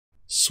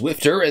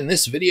Swifter, in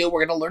this video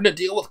we're going to learn to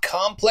deal with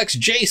complex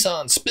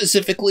JSON,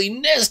 specifically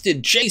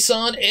nested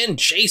JSON and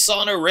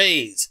JSON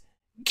arrays.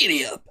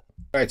 Giddy up!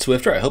 Alright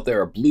Swifter, I hope there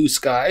are blue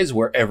skies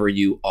wherever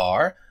you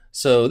are.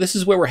 So this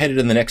is where we're headed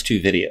in the next two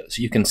videos.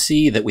 You can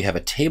see that we have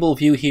a table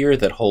view here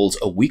that holds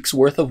a week's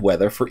worth of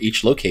weather for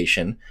each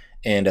location.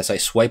 And as I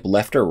swipe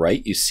left or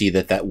right, you see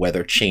that that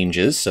weather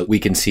changes. So we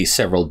can see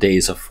several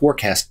days of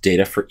forecast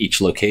data for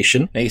each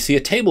location. Now you see a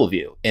table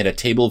view, and a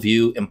table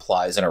view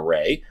implies an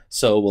array.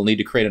 So we'll need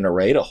to create an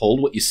array to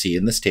hold what you see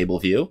in this table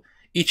view.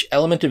 Each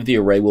element of the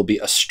array will be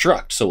a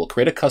struct. So we'll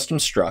create a custom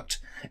struct,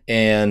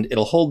 and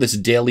it'll hold this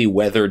daily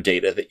weather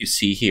data that you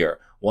see here.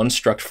 One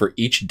struct for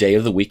each day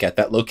of the week at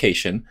that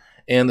location.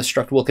 And the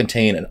struct will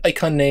contain an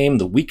icon name,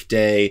 the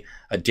weekday,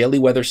 a daily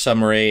weather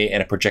summary,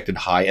 and a projected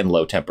high and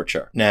low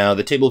temperature. Now,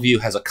 the table view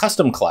has a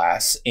custom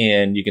class,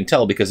 and you can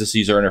tell because this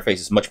user interface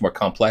is much more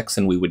complex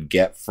than we would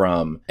get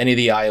from any of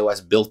the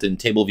iOS built-in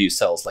table view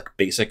cells like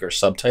basic or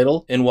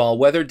subtitle. And while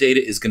weather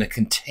data is going to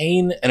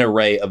contain an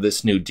array of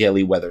this new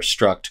daily weather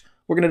struct,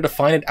 we're going to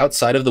define it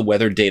outside of the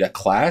weather data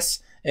class.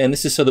 And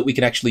this is so that we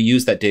can actually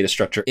use that data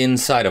structure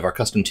inside of our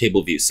custom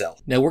table view cell.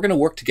 Now we're going to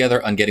work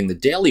together on getting the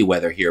daily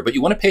weather here, but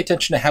you want to pay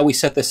attention to how we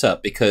set this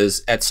up,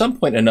 because at some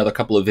point in another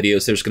couple of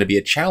videos, there's going to be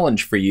a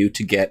challenge for you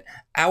to get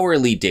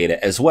hourly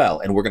data as well.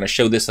 And we're going to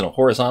show this in a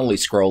horizontally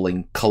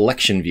scrolling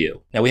collection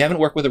view. Now we haven't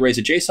worked with arrays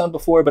of JSON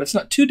before, but it's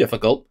not too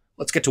difficult.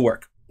 Let's get to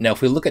work. Now,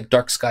 if we look at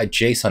DarkSky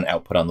JSON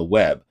output on the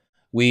web,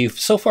 we've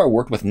so far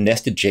worked with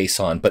nested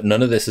JSON, but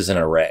none of this is an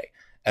array.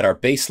 At our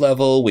base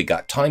level, we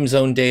got time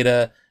zone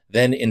data.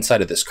 Then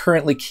inside of this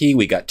currently key,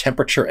 we got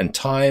temperature and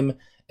time.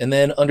 And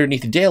then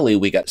underneath daily,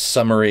 we got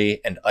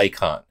summary and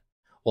icon.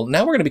 Well,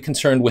 now we're going to be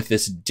concerned with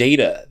this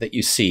data that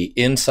you see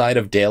inside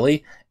of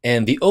daily.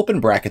 And the open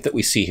bracket that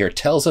we see here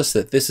tells us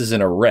that this is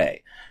an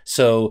array.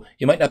 So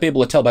you might not be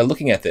able to tell by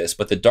looking at this,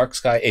 but the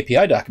DarkSky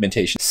API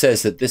documentation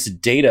says that this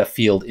data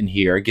field in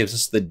here gives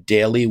us the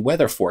daily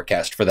weather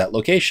forecast for that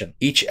location.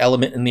 Each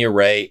element in the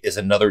array is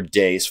another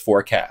day's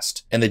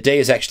forecast. And the day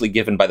is actually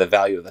given by the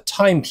value of the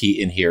time key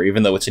in here,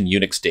 even though it's in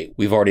Unix date.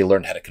 We've already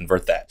learned how to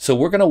convert that. So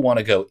we're going to want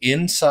to go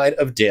inside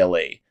of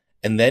daily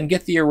and then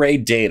get the array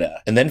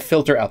data, and then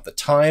filter out the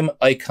time,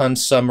 icon,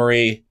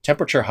 summary,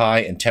 temperature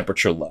high, and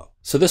temperature low.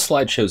 So this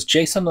slide shows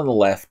JSON on the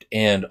left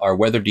and our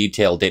weather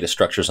detail data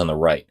structures on the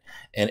right.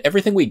 And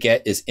everything we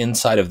get is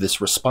inside of this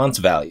response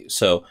value.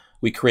 So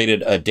we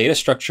created a data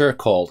structure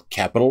called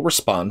capital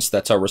response.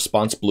 That's our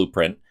response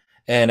blueprint.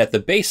 And at the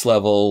base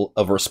level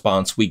of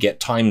response, we get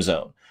time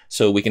zone.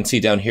 So we can see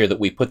down here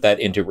that we put that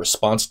into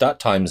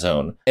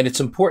response.timezone. And it's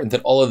important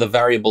that all of the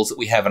variables that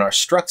we have in our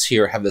structs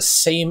here have the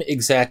same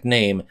exact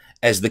name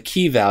as the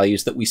key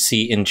values that we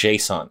see in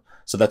JSON.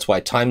 So that's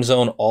why time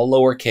zone, all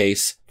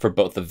lowercase, for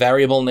both the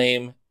variable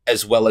name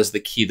as well as the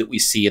key that we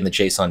see in the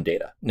JSON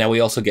data. Now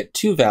we also get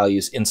two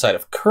values inside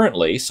of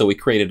currently. So we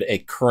created a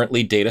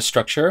currently data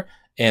structure,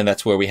 and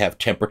that's where we have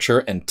temperature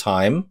and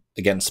time,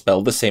 again,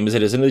 spelled the same as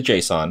it is in the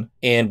JSON.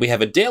 And we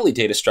have a daily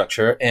data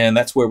structure, and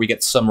that's where we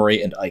get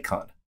summary and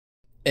icon.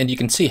 And you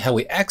can see how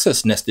we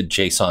access nested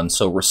JSON.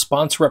 So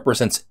response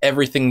represents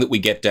everything that we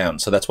get down.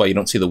 So that's why you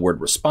don't see the word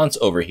response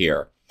over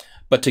here.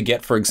 But to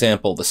get, for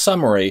example, the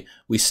summary,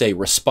 we say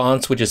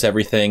response, which is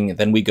everything.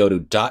 Then we go to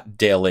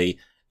 .daily.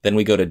 Then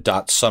we go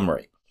to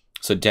 .summary.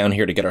 So down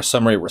here to get our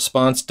summary,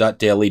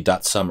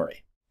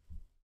 response.daily.summary.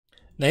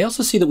 Now you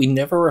also see that we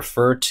never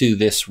refer to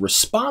this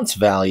response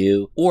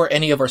value or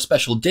any of our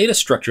special data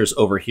structures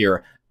over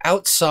here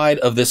outside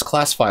of this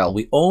class file.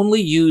 We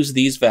only use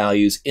these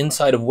values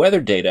inside of weather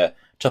data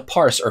to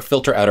parse or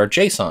filter out our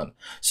JSON.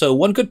 So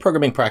one good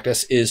programming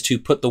practice is to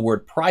put the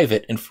word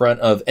private in front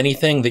of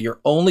anything that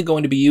you're only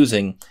going to be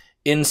using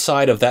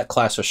inside of that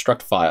class or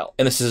struct file.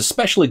 And this is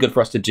especially good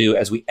for us to do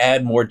as we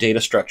add more data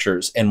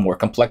structures and more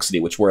complexity,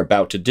 which we're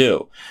about to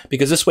do.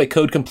 Because this way,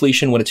 code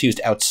completion, when it's used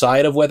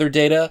outside of weather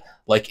data,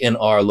 like in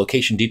our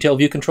location detail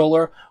view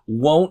controller,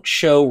 won't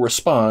show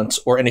response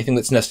or anything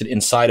that's nested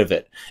inside of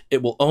it.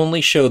 It will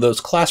only show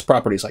those class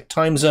properties like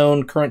time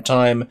zone, current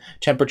time,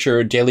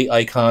 temperature, daily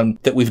icon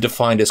that we've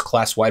defined as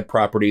class-wide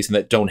properties and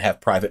that don't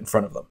have private in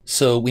front of them.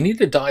 So we need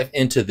to dive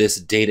into this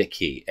data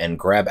key and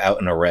grab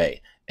out an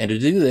array. And to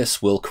do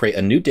this, we'll create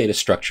a new data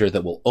structure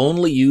that we'll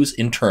only use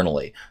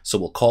internally. So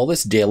we'll call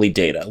this daily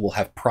data. We'll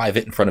have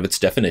private in front of its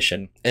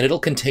definition, and it'll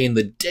contain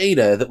the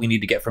data that we need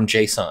to get from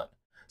JSON.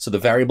 So the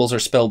variables are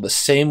spelled the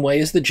same way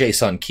as the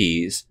JSON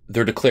keys.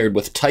 They're declared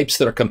with types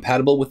that are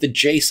compatible with the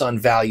JSON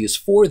values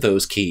for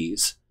those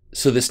keys.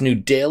 So this new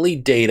daily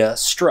data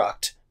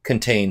struct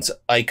contains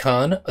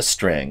icon, a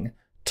string,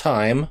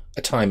 time,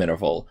 a time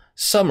interval,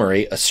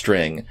 summary, a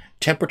string,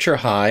 temperature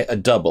high, a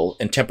double,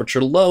 and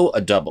temperature low,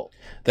 a double.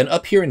 Then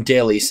up here in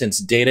daily, since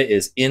data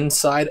is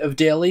inside of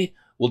daily,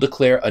 we'll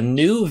declare a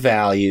new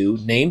value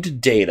named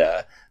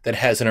data that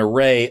has an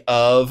array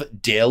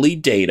of daily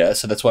data.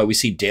 So that's why we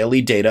see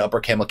daily data, upper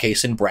camel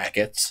case in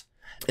brackets.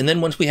 And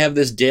then once we have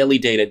this daily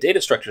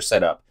data structure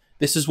set up,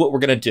 this is what we're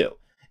going to do.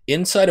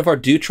 Inside of our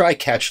do try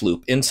catch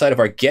loop, inside of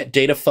our get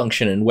data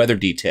function in weather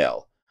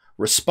detail,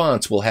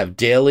 Response will have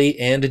daily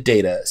and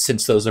data,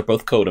 since those are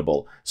both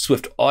codable.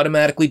 Swift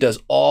automatically does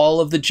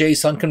all of the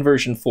JSON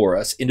conversion for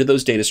us into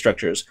those data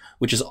structures,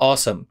 which is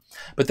awesome.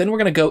 But then we're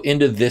going to go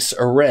into this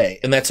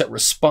array, and that's at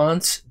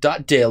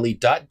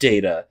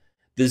response.daily.data.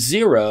 The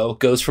 0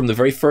 goes from the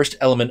very first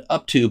element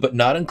up to, but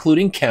not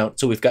including count,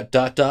 so we've got ...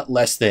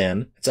 less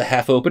than. It's a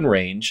half open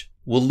range.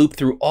 We'll loop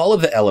through all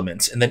of the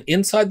elements, and then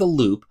inside the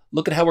loop,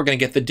 look at how we're going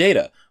to get the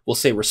data. We'll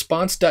say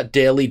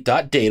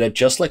response.daily.data,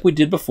 just like we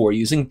did before,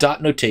 using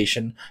dot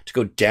notation to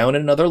go down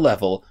another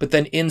level. But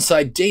then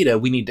inside data,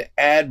 we need to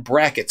add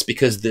brackets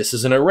because this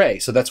is an array.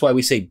 So that's why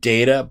we say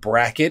data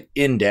bracket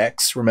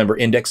index. Remember,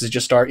 index is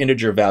just our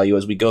integer value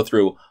as we go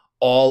through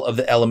all of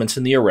the elements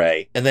in the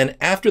array. And then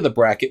after the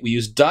bracket, we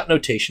use dot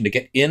notation to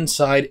get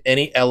inside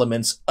any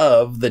elements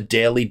of the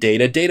daily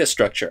data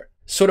structure.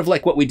 Sort of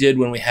like what we did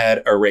when we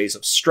had arrays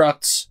of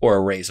structs or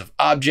arrays of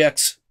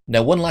objects.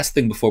 Now, one last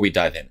thing before we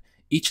dive in.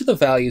 Each of the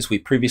values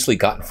we've previously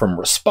gotten from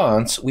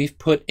response, we've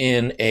put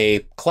in a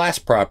class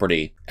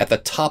property at the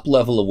top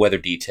level of weather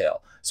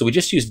detail. So we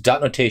just use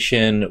dot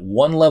notation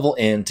one level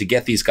in to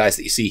get these guys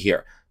that you see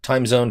here.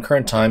 Time zone,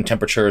 current time,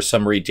 temperature,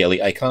 summary,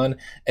 daily icon.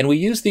 And we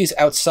use these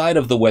outside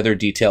of the weather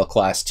detail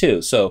class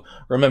too. So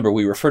remember,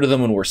 we refer to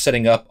them when we're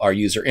setting up our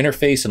user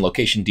interface and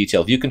location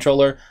detail view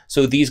controller.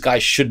 So these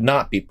guys should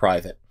not be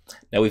private.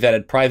 Now we've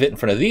added private in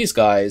front of these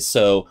guys,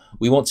 so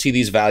we won't see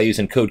these values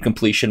in code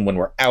completion when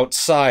we're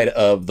outside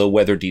of the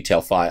weather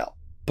detail file.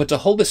 But to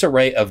hold this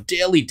array of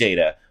daily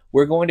data,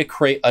 we're going to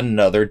create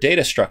another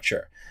data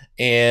structure.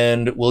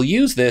 And we'll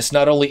use this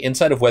not only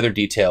inside of weather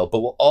detail,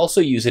 but we'll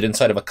also use it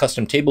inside of a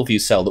custom table view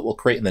cell that we'll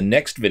create in the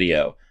next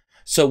video.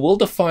 So we'll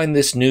define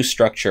this new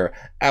structure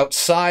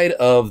outside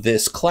of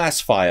this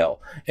class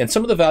file. And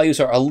some of the values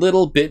are a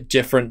little bit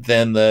different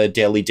than the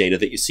daily data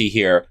that you see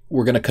here.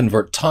 We're going to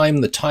convert time,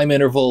 the time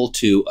interval,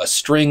 to a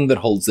string that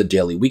holds the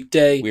daily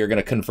weekday. We are going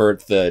to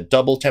convert the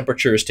double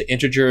temperatures to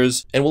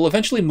integers. And we'll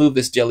eventually move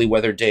this daily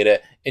weather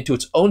data into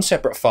its own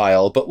separate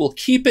file, but we'll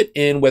keep it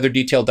in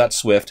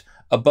weatherdetail.swift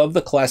above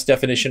the class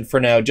definition for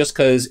now, just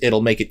because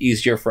it'll make it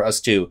easier for us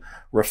to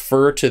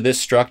refer to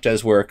this struct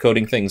as we're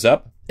coding things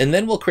up. And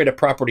then we'll create a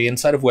property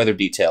inside of weather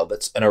detail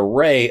that's an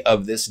array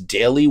of this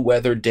daily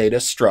weather data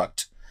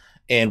struct.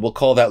 And we'll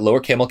call that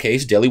lower camel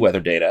case daily weather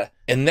data.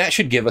 And that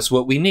should give us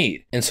what we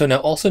need. And so now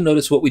also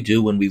notice what we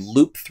do when we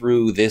loop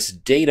through this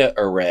data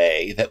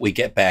array that we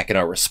get back in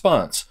our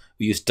response.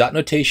 We use dot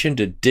notation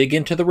to dig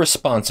into the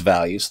response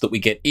values so that we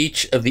get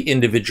each of the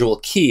individual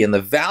key and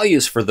the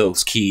values for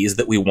those keys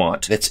that we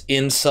want that's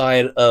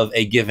inside of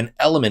a given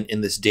element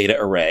in this data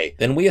array.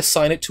 Then we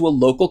assign it to a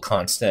local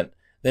constant.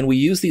 Then we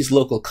use these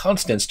local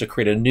constants to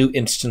create a new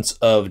instance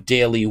of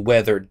daily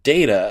weather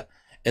data.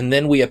 And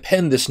then we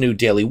append this new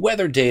daily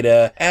weather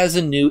data as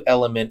a new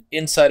element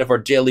inside of our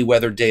daily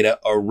weather data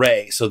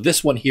array. So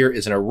this one here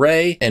is an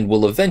array, and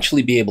we'll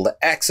eventually be able to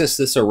access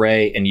this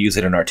array and use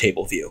it in our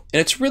table view. And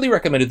it's really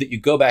recommended that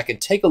you go back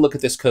and take a look at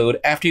this code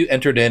after you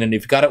entered in and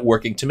you've got it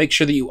working to make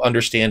sure that you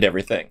understand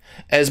everything.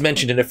 As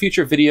mentioned in a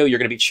future video, you're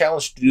going to be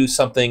challenged to do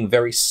something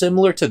very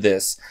similar to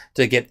this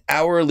to get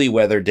hourly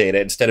weather data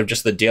instead of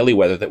just the daily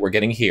weather that we're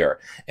getting here.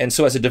 And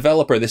so as a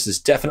developer, this is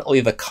definitely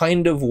the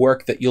kind of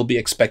work that you'll be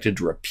expected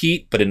to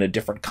repeat, but in a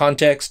different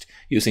context,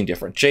 using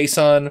different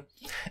JSON.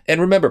 And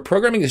remember,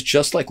 programming is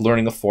just like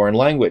learning a foreign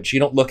language.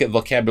 You don't look at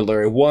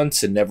vocabulary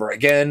once and never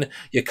again.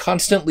 You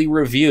constantly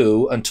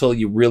review until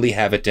you really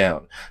have it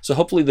down. So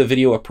hopefully the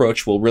video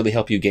approach will really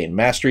help you gain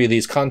mastery of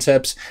these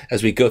concepts.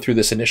 As we go through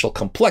this initial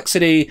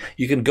complexity,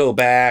 you can go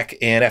back,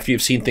 and after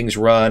you've seen things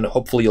run,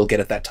 hopefully you'll get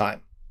it that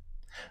time.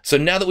 So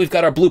now that we've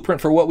got our blueprint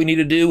for what we need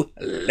to do,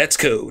 let's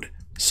code.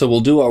 So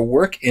we'll do our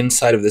work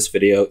inside of this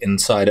video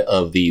inside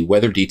of the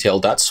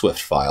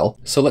weatherdetail.swift file.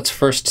 So let's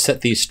first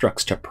set these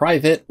structs to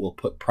private. We'll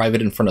put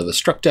private in front of the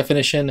struct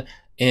definition,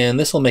 and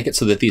this will make it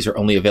so that these are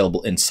only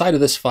available inside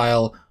of this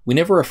file. We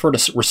never refer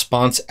to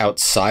response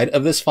outside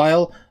of this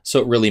file, so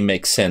it really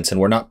makes sense,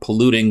 and we're not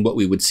polluting what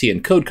we would see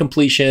in code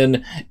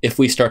completion if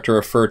we start to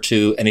refer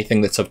to anything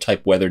that's of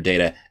type weather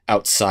data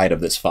outside of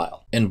this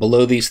file. And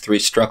below these three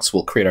structs,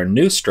 we'll create our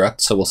new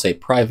struct. So we'll say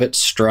private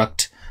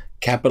struct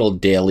capital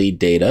daily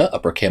data,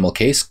 upper camel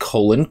case,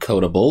 colon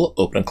codable,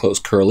 open and close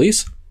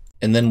curlies.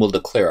 And then we'll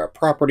declare our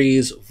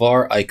properties,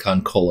 var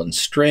icon colon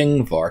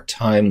string, var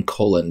time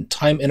colon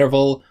time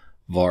interval,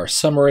 var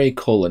summary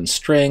colon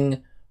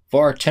string,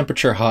 var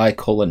temperature high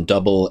colon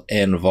double,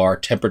 and var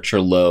temperature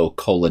low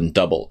colon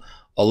double.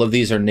 All of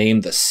these are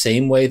named the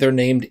same way they're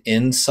named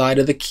inside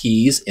of the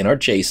keys in our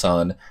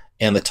JSON,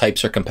 and the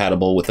types are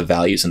compatible with the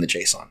values in the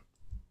JSON.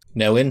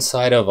 Now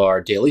inside of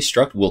our daily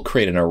struct, we'll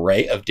create an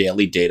array of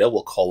daily data.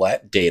 We'll call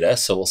that data.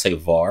 So we'll say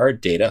var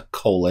data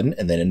colon,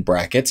 and then in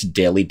brackets,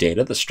 daily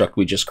data, the struct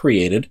we just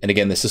created. And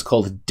again, this is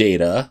called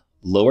data.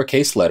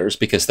 lowercase letters,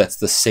 because that's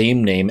the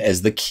same name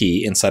as the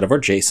key inside of our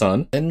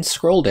JSON. Then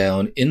scroll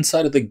down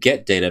inside of the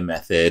getData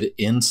method,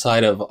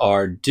 inside of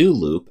our do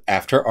loop,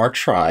 after our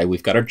try,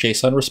 we've got our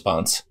JSON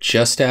response.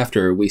 Just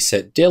after we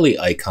set daily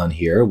icon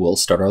here, we'll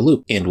start our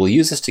loop. And we'll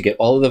use this to get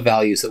all of the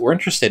values that we're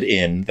interested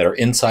in that are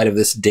inside of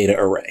this data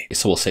array.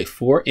 So we'll say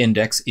for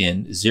index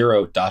in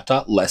 0 ...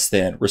 less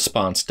than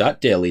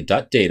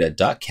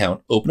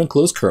response.daily.data.count, open and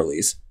close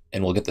curlies.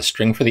 And we'll get the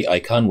string for the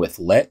icon with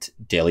let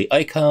daily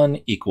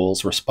icon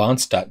equals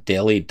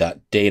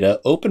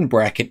response.daily.data, open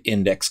bracket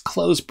index,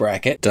 close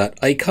bracket, dot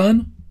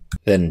icon.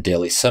 Then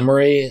daily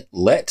summary,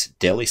 let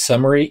daily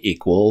summary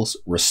equals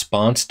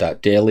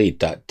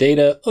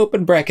response.daily.data,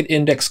 open bracket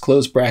index,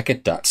 close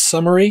bracket, dot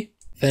summary.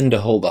 Then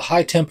to hold the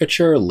high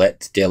temperature,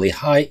 let daily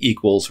high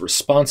equals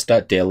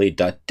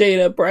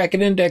response.daily.data,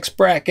 bracket index,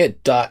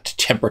 bracket, dot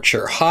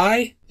temperature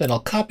high. Then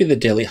I'll copy the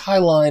daily high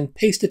line,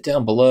 paste it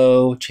down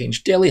below,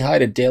 change daily high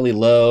to daily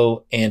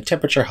low, and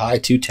temperature high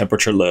to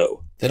temperature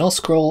low. Then I'll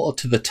scroll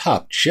to the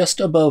top just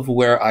above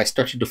where I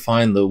start to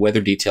define the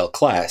weather detail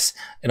class,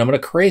 and I'm going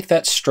to create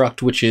that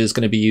struct which is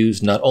going to be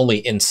used not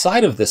only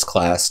inside of this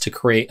class to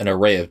create an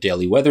array of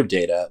daily weather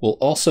data, we'll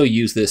also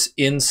use this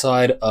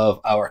inside of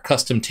our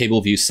custom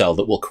table view cell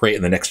that we'll create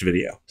in the next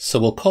video. So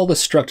we'll call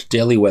this struct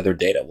daily weather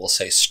data. We'll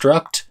say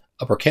struct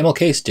upper camel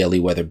case daily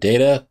weather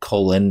data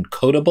colon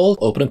codable,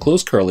 open and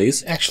close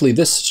curlies. Actually,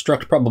 this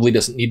struct probably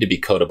doesn't need to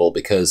be codable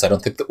because I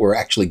don't think that we're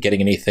actually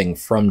getting anything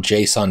from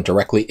JSON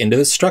directly into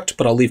this struct,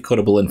 but I'll leave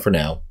codable in for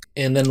now.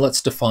 And then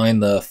let's define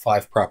the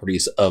 5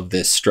 properties of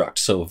this struct.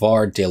 So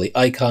var daily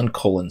icon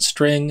colon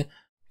string,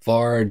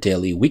 var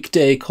daily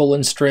weekday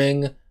colon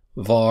string,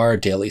 var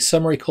daily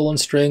summary colon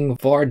string,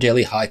 var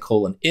daily high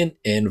colon int,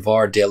 and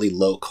var daily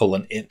low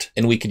colon int.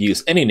 And we could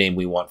use any name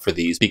we want for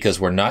these because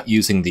we're not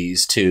using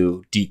these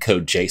to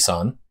decode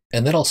JSON.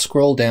 And then I'll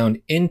scroll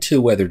down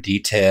into weather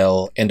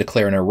detail and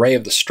declare an array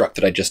of the struct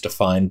that I just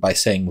defined by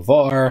saying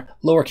var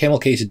lower camel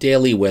case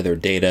daily weather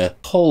data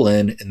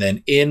colon, and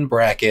then in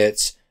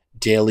brackets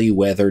daily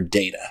weather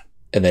data.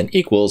 And then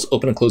equals,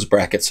 open and close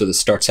brackets, so this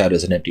starts out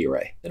as an empty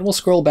array. Then we'll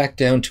scroll back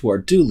down to our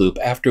do loop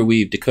after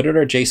we've decoded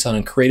our JSON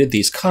and created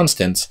these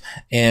constants.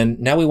 And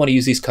now we want to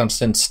use these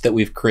constants that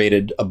we've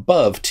created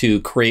above to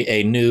create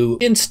a new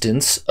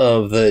instance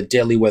of the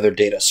daily weather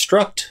data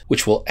struct,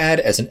 which we'll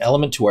add as an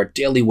element to our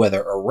daily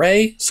weather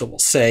array. So we'll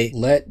say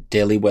let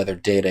daily weather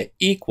data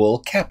equal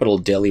capital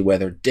daily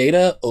weather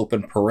data,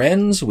 open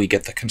parens. We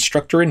get the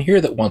constructor in here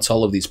that wants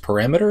all of these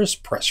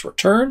parameters, press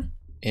return.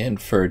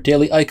 And for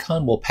daily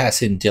icon, we'll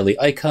pass in daily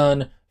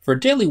icon. For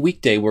daily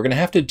weekday, we're going to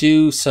have to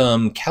do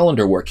some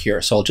calendar work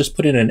here. So I'll just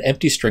put in an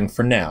empty string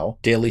for now.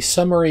 Daily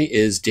summary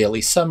is daily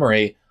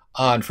summary.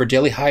 And for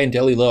daily high and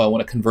daily low, I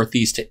want to convert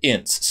these to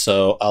ints.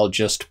 So I'll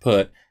just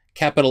put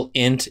capital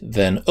int,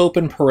 then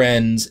open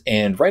parens.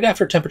 And right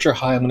after temperature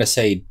high, I'm going to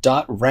say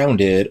dot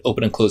rounded,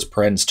 open and close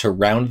parens to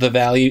round the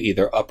value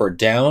either up or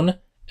down,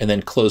 and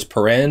then close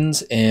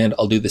parens. And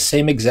I'll do the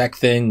same exact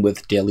thing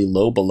with daily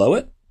low below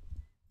it.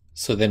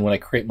 So then when I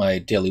create my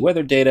daily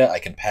weather data, I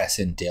can pass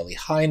in daily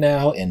high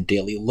now and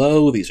daily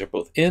low. These are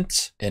both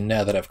ints. And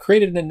now that I've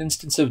created an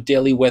instance of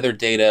daily weather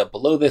data,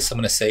 below this, I'm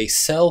going to say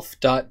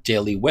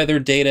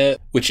self.dailyweatherdata,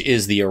 which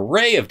is the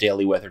array of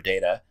daily weather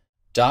data,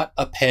 dot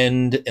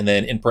append, and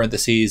then in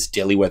parentheses,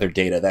 daily weather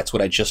data. That's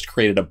what I just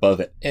created above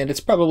it. And it's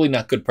probably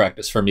not good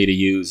practice for me to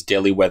use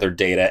daily weather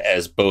data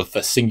as both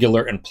a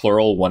singular and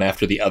plural, one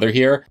after the other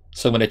here.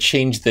 So I'm going to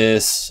change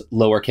this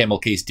lower camel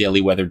case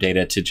daily weather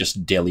data to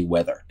just daily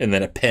weather, and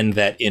then append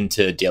that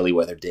into daily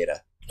weather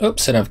data.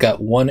 Oops, and I've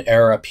got one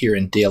error up here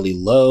in daily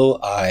low.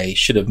 I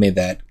should have made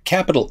that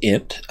capital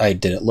int. I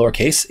did it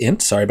lowercase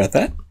int, sorry about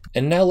that.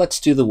 And now let's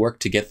do the work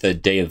to get the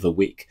day of the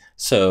week.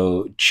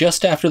 So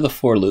just after the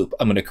for loop,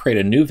 I'm going to create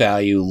a new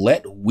value,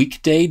 let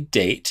weekday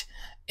date,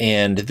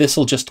 and this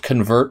will just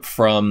convert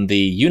from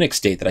the Unix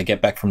date that I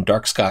get back from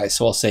DarkSky.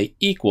 So I'll say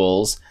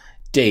equals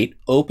date,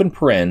 open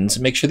parens,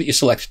 make sure that you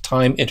select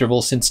time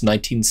interval since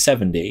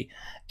 1970.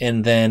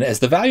 And then as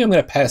the value I'm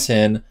going to pass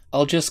in,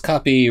 I'll just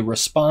copy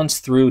response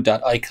through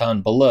dot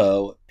icon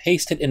below,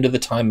 paste it into the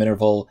time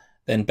interval,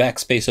 then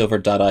backspace over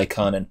dot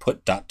icon and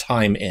put dot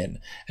time in.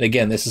 And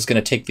again, this is going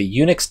to take the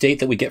Unix date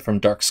that we get from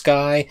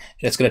DarkSky, and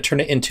it's going to turn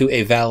it into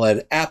a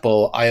valid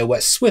Apple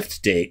iOS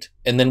Swift date.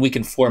 And then we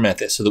can format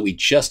this so that we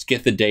just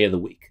get the day of the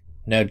week.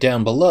 Now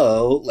down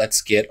below,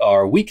 let's get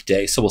our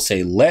weekday. So we'll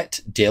say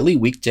let daily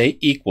weekday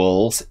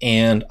equals,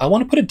 and I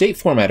want to put a date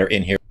formatter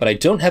in here, but I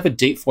don't have a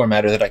date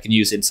formatter that I can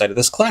use inside of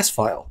this class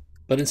file.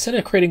 But instead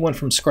of creating one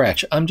from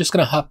scratch, I'm just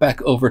going to hop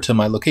back over to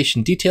my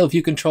location detail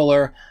view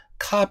controller,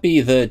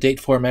 copy the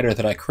date formatter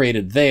that I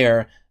created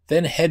there,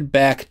 then head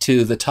back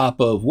to the top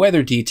of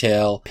weather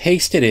detail,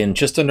 paste it in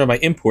just under my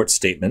import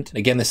statement.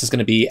 Again, this is going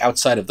to be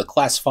outside of the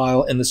class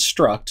file in the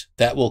struct.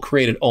 That will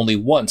create it only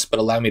once, but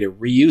allow me to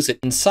reuse it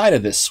inside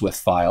of this Swift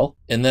file.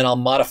 And then I'll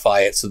modify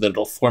it so that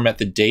it'll format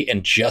the date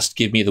and just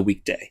give me the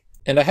weekday.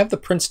 And I have the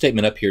print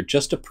statement up here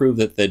just to prove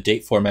that the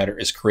date formatter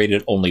is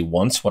created only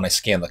once when I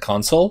scan the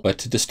console. But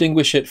to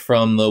distinguish it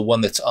from the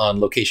one that's on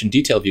location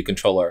detail view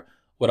controller,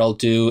 what I'll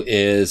do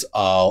is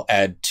I'll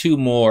add 2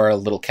 more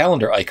little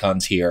calendar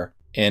icons here.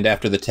 And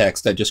after the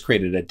text, I just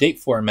created a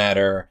date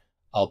formatter.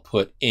 I'll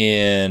put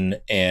in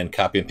and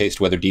copy and paste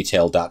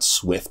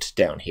weatherdetail.swift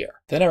down here.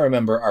 Then I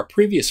remember our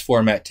previous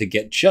format to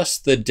get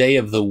just the day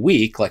of the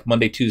week, like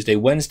Monday, Tuesday,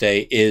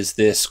 Wednesday, is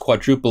this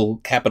quadruple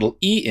capital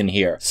E in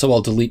here. So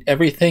I'll delete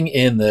everything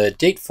in the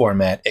date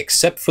format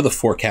except for the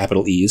 4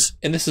 capital E's.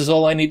 And this is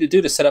all I need to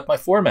do to set up my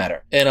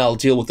formatter. And I'll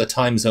deal with the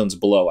time zones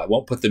below. I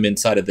won't put them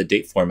inside of the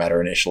date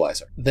formatter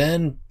initializer.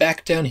 Then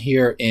back down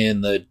here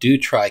in the do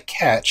try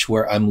catch,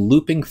 where I'm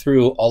looping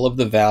through all of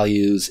the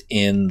values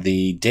in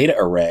the data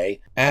array.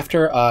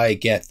 After I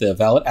get the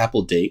valid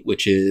Apple date,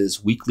 which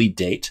is weekly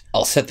date,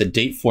 I'll set the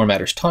date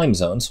formatter's time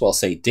zone. So I'll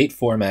say date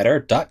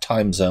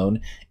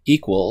formatter.timezone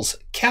equals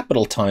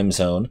capital time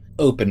zone,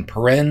 open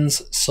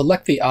parens,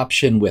 select the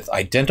option with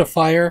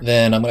identifier.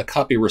 Then I'm going to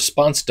copy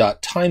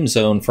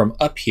response.timezone from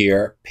up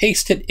here,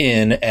 paste it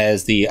in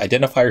as the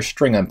identifier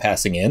string I'm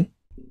passing in.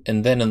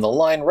 And then in the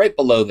line right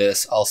below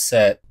this, I'll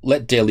set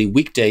let daily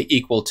weekday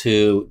equal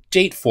to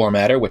date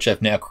formatter, which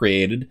I've now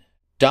created,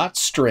 dot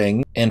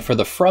string, and for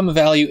the from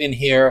value in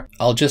here,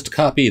 I'll just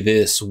copy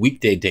this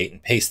weekday date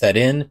and paste that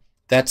in.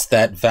 That's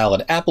that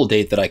valid Apple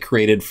date that I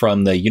created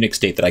from the Unix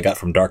date that I got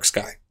from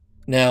DarkSky.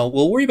 Now,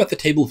 we'll worry about the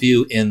table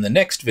view in the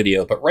next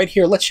video, but right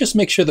here, let's just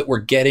make sure that we're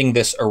getting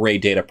this array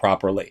data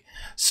properly.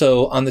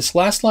 So on this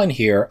last line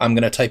here, I'm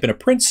going to type in a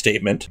print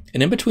statement,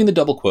 and in between the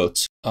double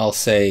quotes, I'll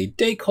say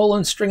day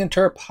colon string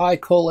interp, high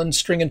colon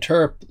string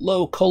interp,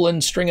 low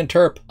colon string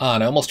interp.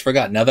 And I almost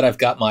forgot, now that I've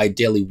got my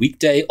daily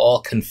weekday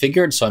all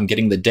configured, so I'm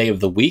getting the day of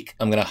the week,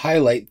 I'm going to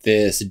highlight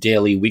this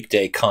daily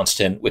weekday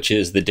constant, which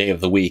is the day of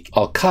the week.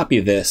 I'll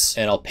copy this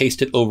and I'll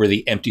paste it over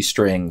the empty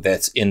string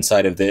that's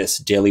inside of this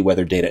daily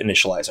weather data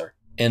initializer.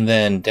 And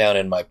then down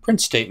in my print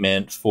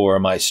statement for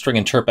my string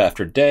interp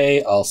after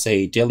day, I'll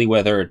say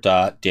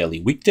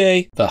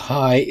dailyweather.dailyweekday. The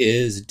high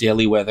is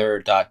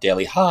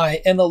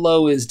dailyweather.dailyhigh, and the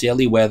low is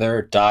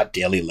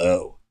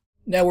dailyweather.dailylow.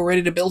 Now we're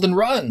ready to build and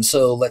run,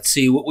 so let's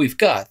see what we've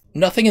got.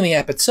 Nothing in the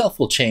app itself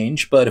will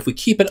change, but if we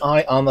keep an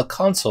eye on the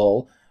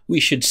console, we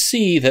should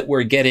see that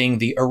we're getting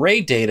the array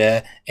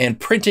data and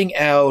printing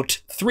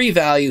out 3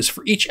 values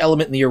for each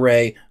element in the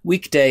array: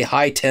 weekday,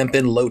 high temp,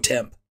 and low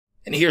temp.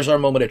 And here's our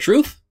moment of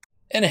truth.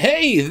 And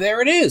hey, there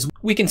it is.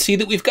 We can see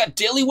that we've got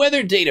daily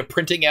weather data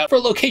printing out for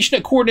location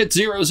at coordinate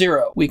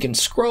 00. We can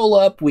scroll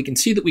up. We can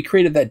see that we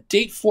created that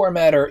date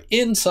formatter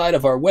inside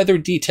of our weather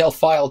detail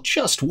file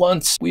just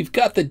once. We've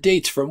got the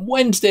dates from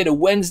Wednesday to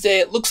Wednesday.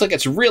 It looks like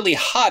it's really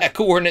hot at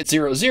coordinate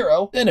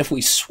 00. Then if we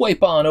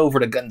swipe on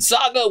over to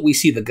Gonzaga, we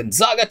see the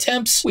Gonzaga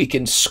temps. We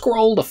can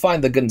scroll to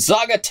find the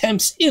Gonzaga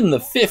temps in the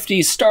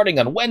 50s starting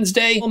on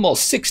Wednesday,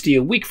 almost 60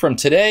 a week from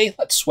today.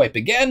 Let's swipe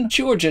again.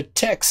 Georgia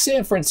Tech,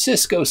 San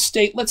Francisco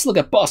State. Let's look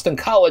at Boston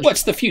College.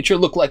 What's the future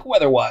look like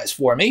weather-wise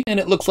for me? And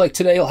it looks like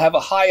today will have a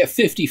high of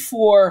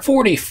 54,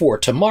 44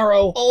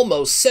 tomorrow,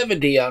 almost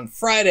 70 on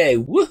Friday.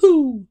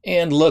 Woohoo!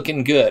 And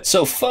looking good.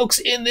 So folks,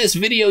 in this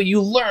video,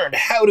 you learned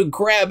how to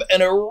grab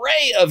an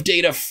array of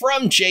data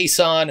from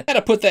JSON, how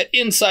to put that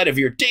inside of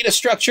your data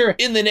structure.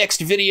 In the next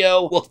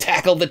video, we'll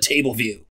tackle the table view.